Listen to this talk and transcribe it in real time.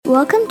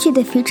Welcome to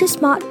the Future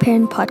Smart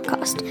Parent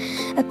Podcast,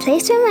 a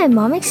place where my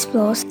mom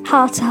explores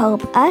how to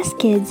help us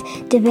kids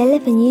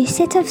develop a new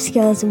set of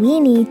skills we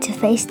need to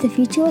face the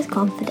future with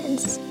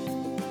confidence.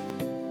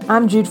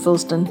 I'm Jude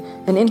Fulston,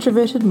 an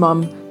introverted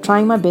mom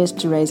trying my best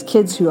to raise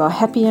kids who are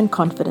happy and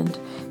confident,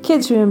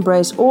 kids who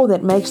embrace all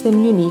that makes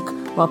them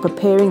unique while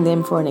preparing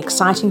them for an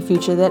exciting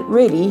future that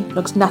really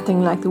looks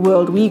nothing like the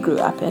world we grew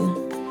up in.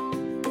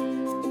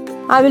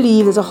 I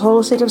believe there's a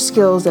whole set of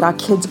skills that our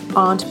kids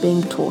aren't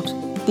being taught.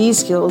 These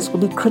skills will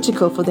be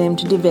critical for them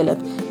to develop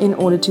in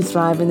order to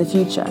thrive in the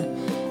future.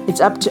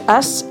 It's up to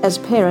us as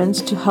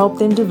parents to help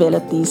them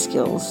develop these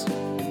skills.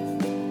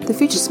 The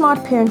Future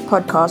Smart Parent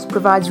Podcast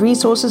provides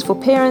resources for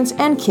parents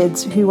and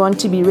kids who want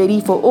to be ready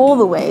for all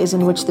the ways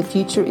in which the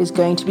future is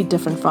going to be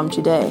different from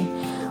today.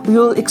 We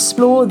will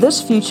explore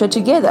this future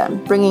together,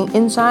 bringing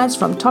insights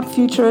from top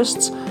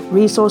futurists,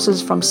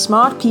 resources from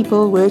smart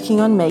people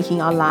working on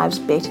making our lives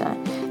better,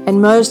 and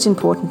most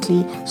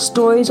importantly,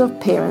 stories of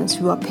parents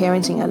who are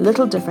parenting a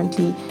little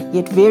differently,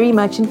 yet very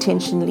much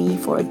intentionally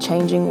for a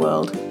changing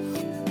world.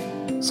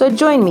 So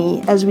join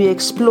me as we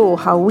explore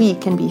how we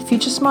can be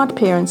future smart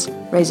parents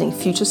raising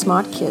future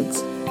smart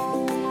kids.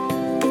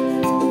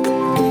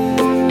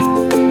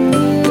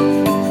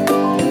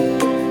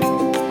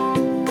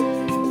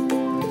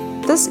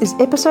 This is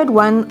episode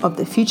 1 of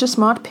the Future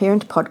Smart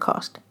Parent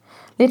Podcast.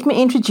 Let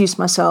me introduce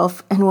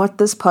myself and what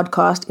this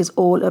podcast is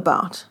all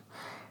about.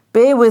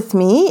 Bear with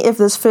me if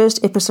this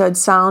first episode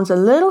sounds a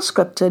little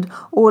scripted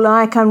or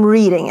like I'm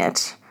reading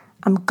it.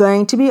 I'm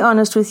going to be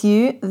honest with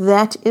you,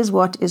 that is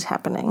what is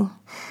happening.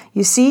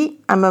 You see,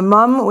 I'm a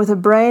mom with a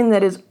brain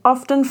that is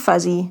often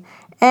fuzzy,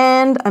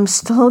 and I'm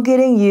still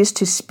getting used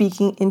to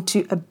speaking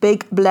into a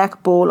big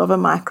black ball of a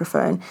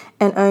microphone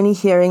and only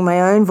hearing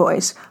my own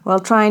voice while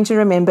trying to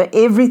remember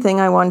everything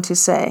I want to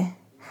say.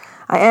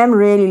 I am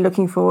really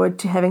looking forward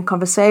to having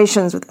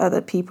conversations with other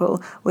people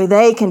where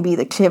they can be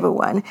the clever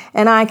one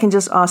and I can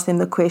just ask them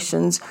the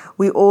questions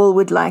we all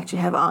would like to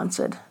have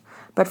answered.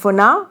 But for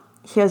now,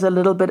 here's a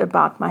little bit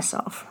about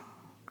myself.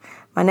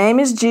 My name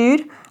is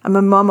Jude. I'm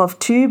a mom of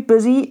 2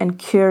 busy and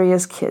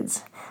curious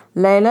kids.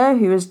 Layla,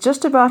 who is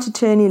just about to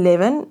turn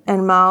 11,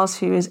 and Miles,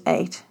 who is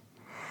 8.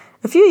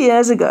 A few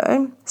years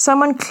ago,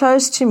 someone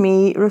close to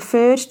me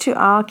referred to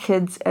our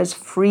kids as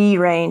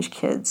free-range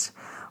kids,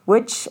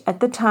 which at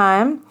the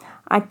time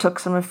I took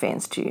some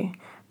offense to.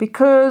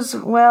 Because,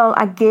 well,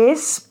 I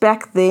guess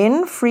back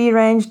then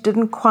free-range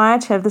didn't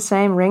quite have the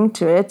same ring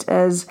to it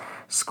as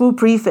school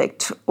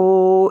prefect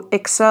or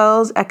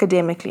excels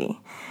academically.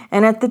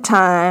 And at the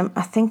time,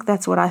 I think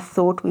that's what I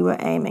thought we were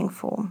aiming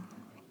for.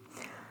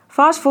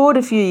 Fast forward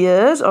a few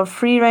years of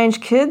free-range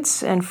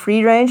kids and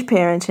free-range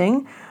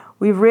parenting,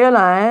 we've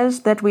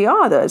realized that we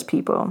are those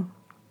people.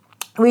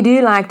 We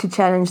do like to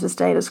challenge the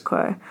status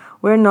quo.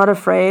 We're not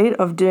afraid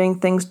of doing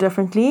things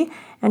differently.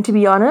 And to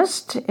be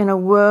honest, in a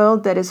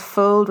world that is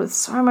filled with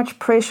so much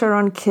pressure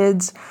on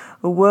kids,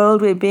 a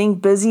world where being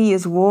busy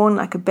is worn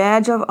like a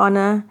badge of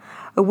honor,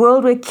 a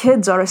world where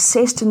kids are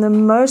assessed in the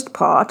most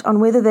part on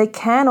whether they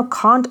can or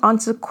can't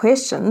answer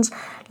questions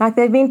like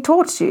they've been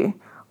taught to,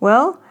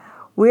 well,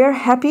 we're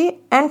happy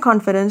and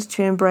confident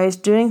to embrace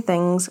doing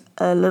things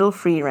a little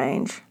free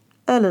range,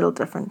 a little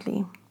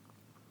differently.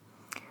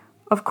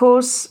 Of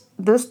course,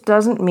 this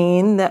doesn't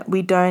mean that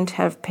we don't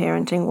have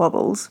parenting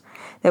wobbles,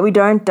 that we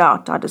don't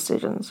doubt our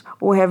decisions,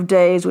 or have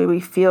days where we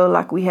feel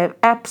like we have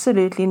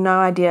absolutely no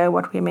idea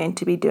what we're meant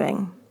to be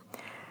doing.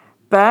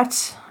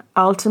 But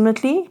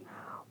ultimately,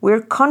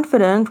 we're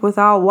confident with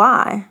our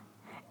why,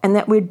 and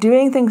that we're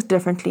doing things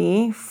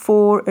differently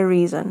for a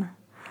reason.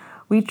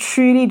 We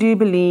truly do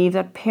believe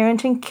that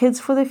parenting kids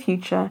for the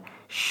future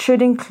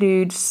should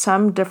include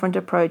some different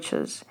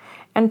approaches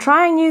and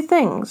trying new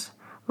things,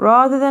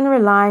 rather than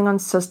relying on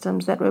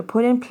systems that were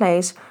put in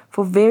place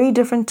for very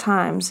different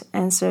times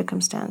and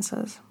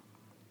circumstances.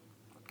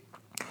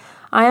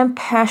 I am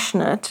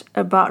passionate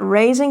about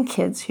raising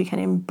kids who can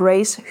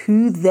embrace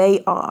who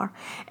they are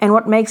and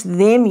what makes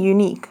them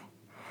unique.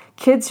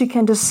 Kids who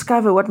can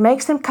discover what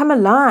makes them come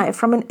alive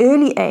from an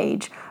early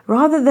age,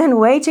 rather than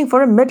waiting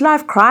for a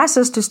midlife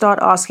crisis to start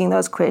asking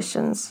those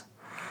questions.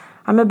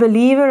 I'm a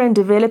believer in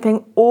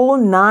developing all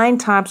 9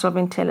 types of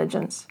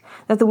intelligence,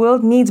 that the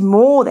world needs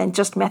more than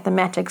just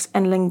mathematics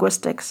and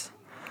linguistics.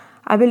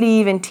 I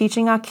believe in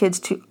teaching our kids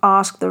to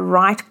ask the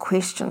right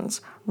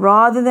questions,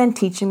 rather than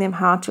teaching them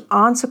how to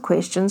answer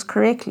questions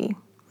correctly.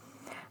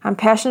 I'm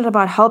passionate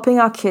about helping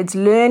our kids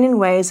learn in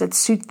ways that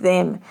suit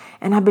them,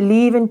 and I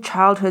believe in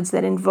childhoods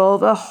that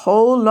involve a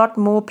whole lot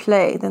more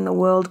play than the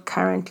world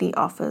currently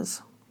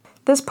offers.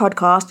 This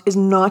podcast is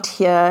not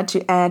here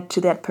to add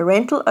to that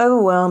parental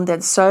overwhelm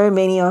that so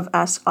many of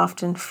us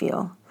often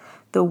feel.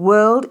 The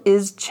world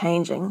is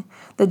changing.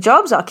 The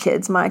jobs our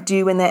kids might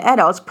do when they're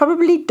adults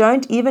probably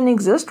don't even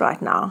exist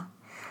right now.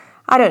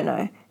 I don't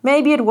know.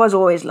 Maybe it was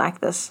always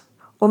like this.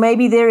 Or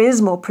maybe there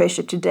is more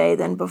pressure today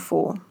than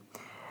before.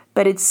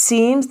 But it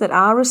seems that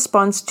our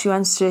response to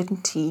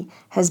uncertainty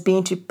has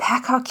been to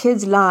pack our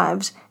kids'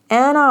 lives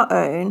and our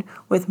own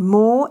with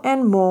more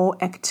and more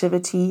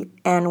activity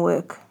and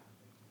work.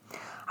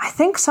 I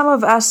think some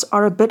of us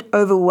are a bit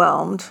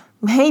overwhelmed,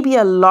 maybe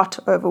a lot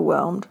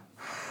overwhelmed.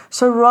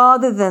 So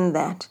rather than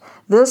that,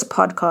 this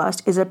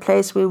podcast is a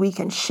place where we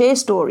can share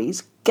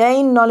stories,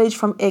 gain knowledge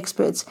from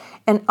experts,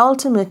 and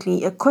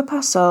ultimately equip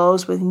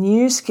ourselves with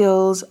new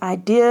skills,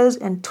 ideas,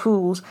 and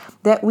tools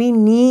that we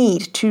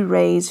need to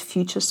raise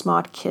future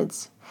smart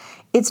kids.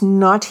 It's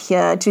not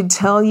here to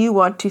tell you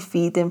what to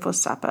feed them for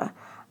supper.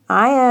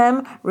 I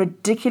am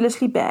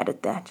ridiculously bad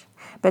at that.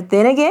 But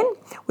then again,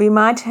 we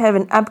might have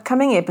an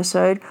upcoming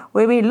episode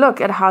where we look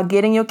at how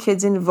getting your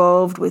kids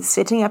involved with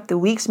setting up the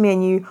week's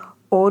menu,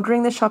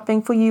 ordering the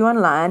shopping for you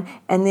online,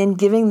 and then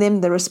giving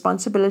them the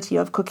responsibility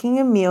of cooking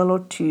a meal or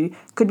two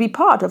could be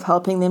part of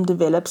helping them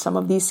develop some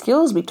of these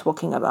skills we're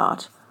talking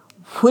about.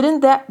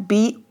 Wouldn't that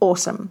be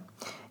awesome?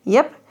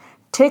 Yep,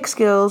 tech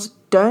skills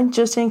don't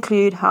just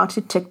include how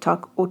to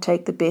TikTok or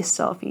take the best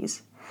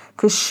selfies.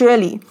 Because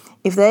surely,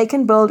 if they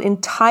can build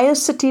entire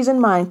cities in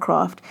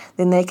Minecraft,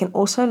 then they can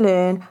also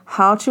learn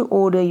how to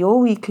order your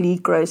weekly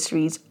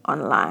groceries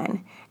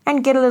online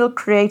and get a little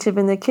creative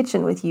in the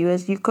kitchen with you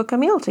as you cook a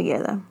meal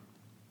together.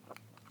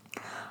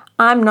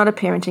 I'm not a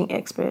parenting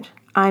expert.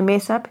 I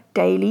mess up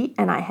daily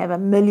and I have a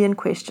million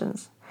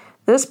questions.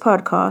 This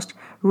podcast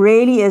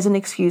really is an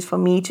excuse for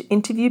me to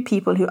interview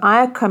people who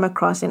I have come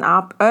across in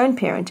our own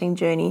parenting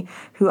journey,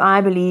 who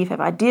I believe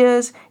have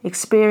ideas,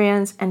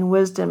 experience, and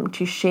wisdom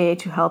to share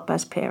to help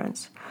us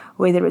parents,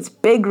 whether it's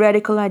big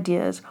radical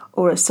ideas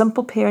or a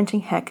simple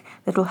parenting hack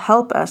that will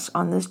help us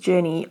on this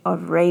journey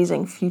of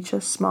raising future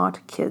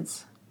smart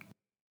kids.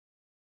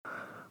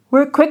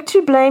 We're quick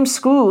to blame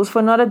schools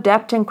for not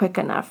adapting quick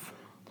enough,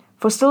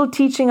 for still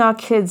teaching our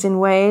kids in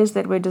ways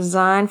that were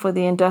designed for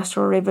the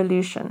Industrial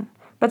Revolution.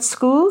 But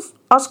schools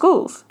are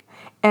schools,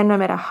 and no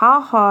matter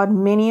how hard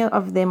many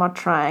of them are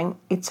trying,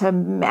 it's a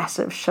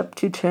massive ship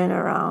to turn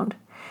around.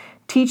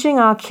 Teaching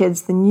our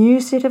kids the new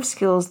set of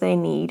skills they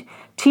need,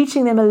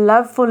 teaching them a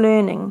love for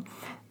learning,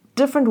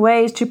 different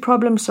ways to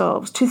problem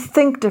solve, to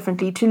think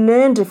differently, to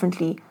learn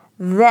differently,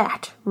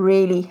 that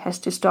really has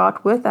to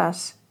start with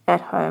us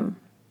at home.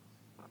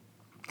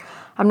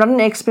 I'm not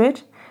an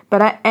expert,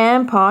 but I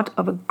am part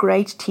of a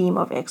great team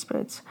of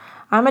experts.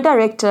 I'm a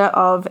director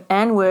of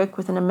and work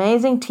with an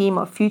amazing team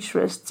of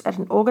futurists at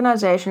an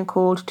organization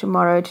called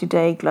Tomorrow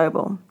Today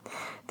Global.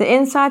 The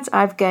insights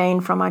I've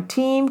gained from our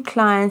team,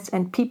 clients,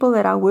 and people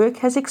that our work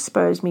has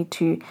exposed me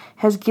to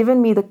has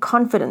given me the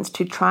confidence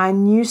to try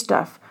new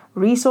stuff,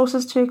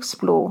 resources to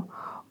explore,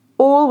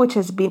 all which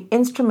has been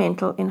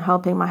instrumental in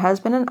helping my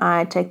husband and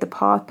I take the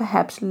path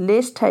perhaps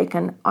less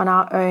taken on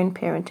our own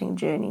parenting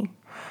journey.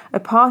 A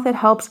path that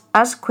helps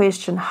us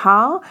question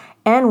how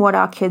and what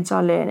our kids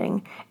are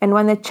learning, and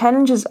one that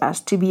challenges us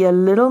to be a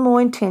little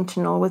more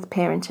intentional with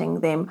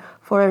parenting them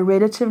for a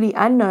relatively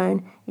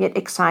unknown yet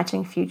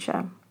exciting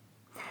future.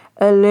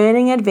 A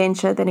learning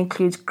adventure that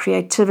includes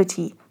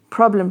creativity,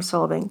 problem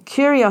solving,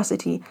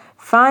 curiosity,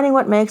 finding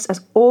what makes us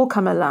all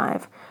come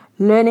alive,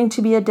 learning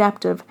to be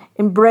adaptive,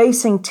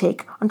 embracing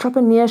tech,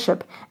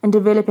 entrepreneurship, and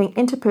developing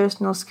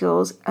interpersonal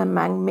skills,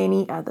 among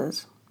many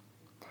others.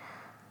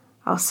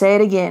 I'll say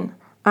it again.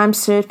 I'm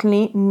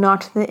certainly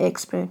not the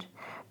expert,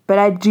 but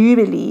I do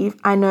believe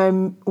I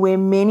know where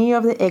many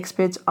of the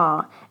experts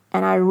are,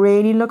 and I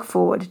really look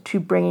forward to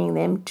bringing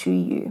them to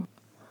you.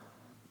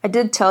 I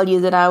did tell you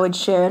that I would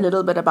share a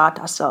little bit about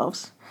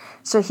ourselves.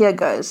 So here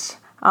goes.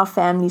 Our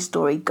family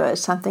story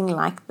goes something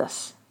like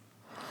this.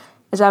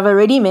 As I've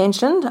already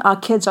mentioned, our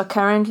kids are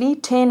currently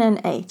 10 and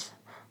 8.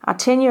 Our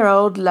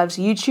 10-year-old loves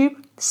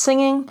YouTube,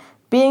 singing,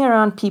 being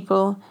around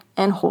people,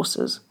 and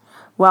horses,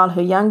 while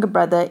her younger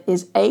brother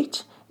is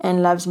 8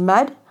 and loves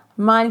mud,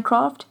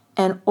 Minecraft,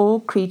 and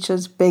all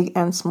creatures big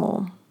and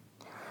small.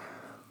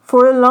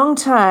 For a long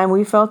time,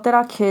 we felt that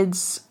our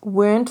kids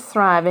weren't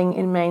thriving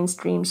in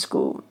mainstream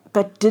school,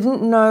 but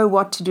didn't know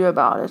what to do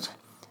about it.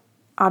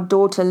 Our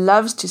daughter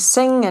loves to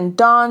sing and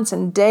dance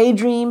and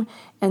daydream,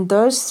 and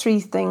those three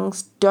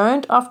things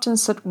don't often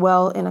sit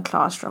well in a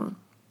classroom.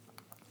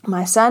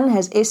 My son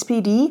has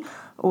SPD,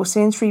 or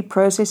sensory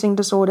processing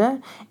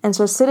disorder, and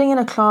so sitting in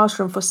a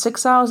classroom for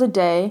 6 hours a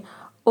day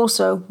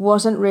also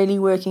wasn't really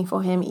working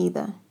for him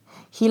either.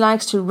 He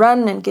likes to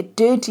run and get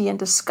dirty and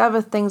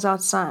discover things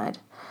outside.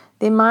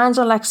 Their minds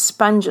are like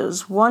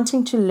sponges,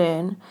 wanting to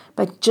learn,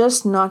 but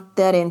just not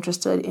that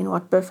interested in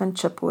what Biff and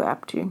Chip were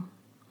up to.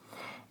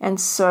 And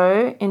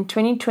so, in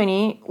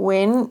 2020,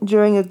 when,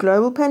 during a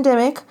global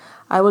pandemic,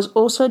 I was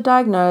also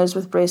diagnosed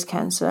with breast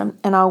cancer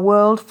and our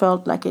world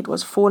felt like it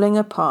was falling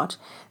apart,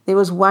 there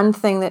was one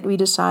thing that we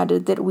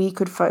decided that we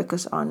could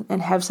focus on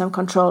and have some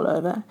control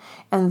over,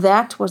 and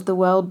that was the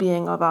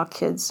well-being of our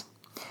kids.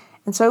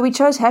 And so we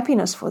chose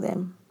happiness for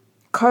them.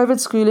 COVID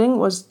schooling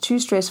was too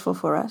stressful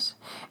for us,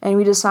 and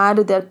we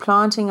decided that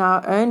planting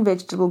our own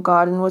vegetable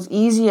garden was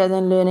easier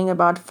than learning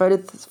about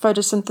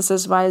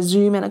photosynthesis via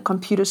Zoom and a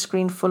computer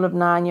screen full of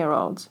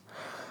 9-year-olds.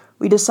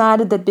 We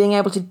decided that being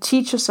able to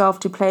teach yourself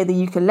to play the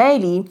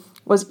ukulele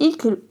was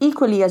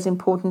equally as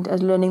important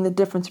as learning the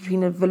difference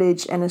between a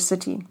village and a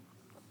city.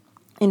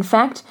 In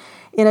fact,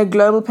 In a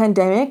global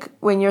pandemic,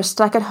 when you're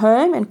stuck at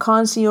home and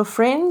can't see your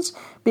friends,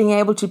 being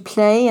able to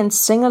play and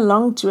sing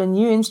along to a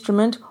new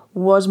instrument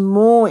was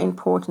more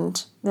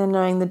important than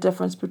knowing the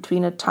difference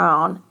between a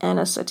town and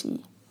a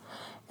city.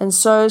 And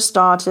so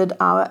started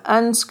our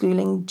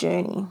unschooling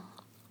journey.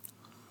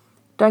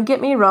 Don't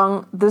get me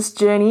wrong, this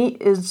journey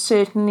is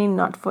certainly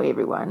not for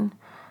everyone.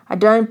 I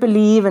don't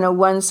believe in a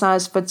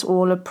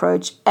one-size-fits-all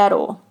approach at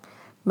all.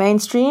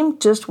 Mainstream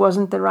just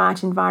wasn't the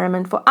right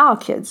environment for our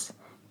kids.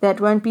 That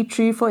won't be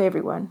true for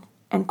everyone.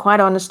 And quite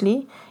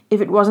honestly,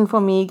 if it wasn't for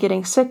me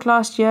getting sick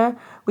last year,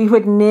 we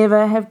would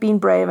never have been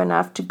brave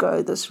enough to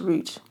go this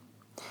route.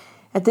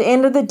 At the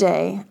end of the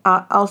day,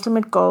 our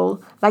ultimate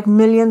goal, like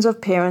millions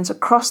of parents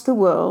across the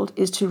world,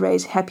 is to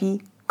raise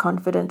happy,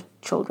 confident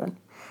children.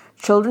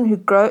 Children who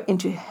grow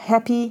into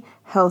happy,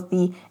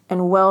 healthy,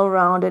 and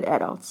well-rounded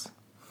adults.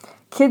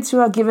 Kids who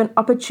are given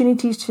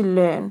opportunities to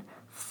learn,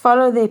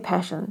 follow their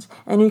passions,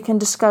 and who can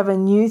discover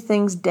new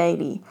things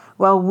daily,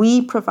 while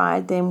we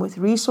provide them with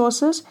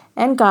resources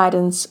and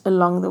guidance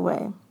along the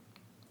way.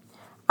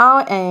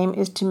 Our aim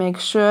is to make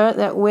sure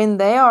that when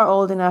they are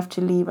old enough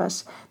to leave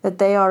us, that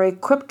they are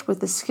equipped with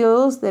the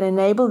skills that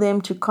enable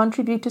them to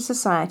contribute to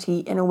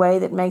society in a way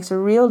that makes a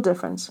real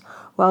difference,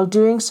 while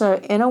doing so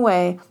in a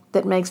way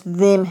that makes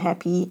them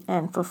happy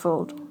and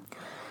fulfilled.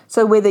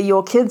 So whether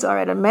your kids are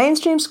at a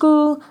mainstream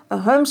school, a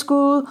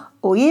homeschool,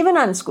 or even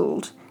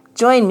unschooled,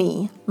 join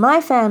me,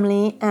 my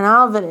family, and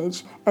our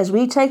village as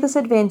we take this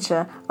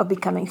adventure of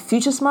becoming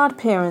future smart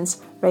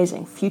parents,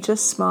 raising future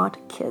smart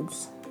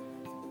kids.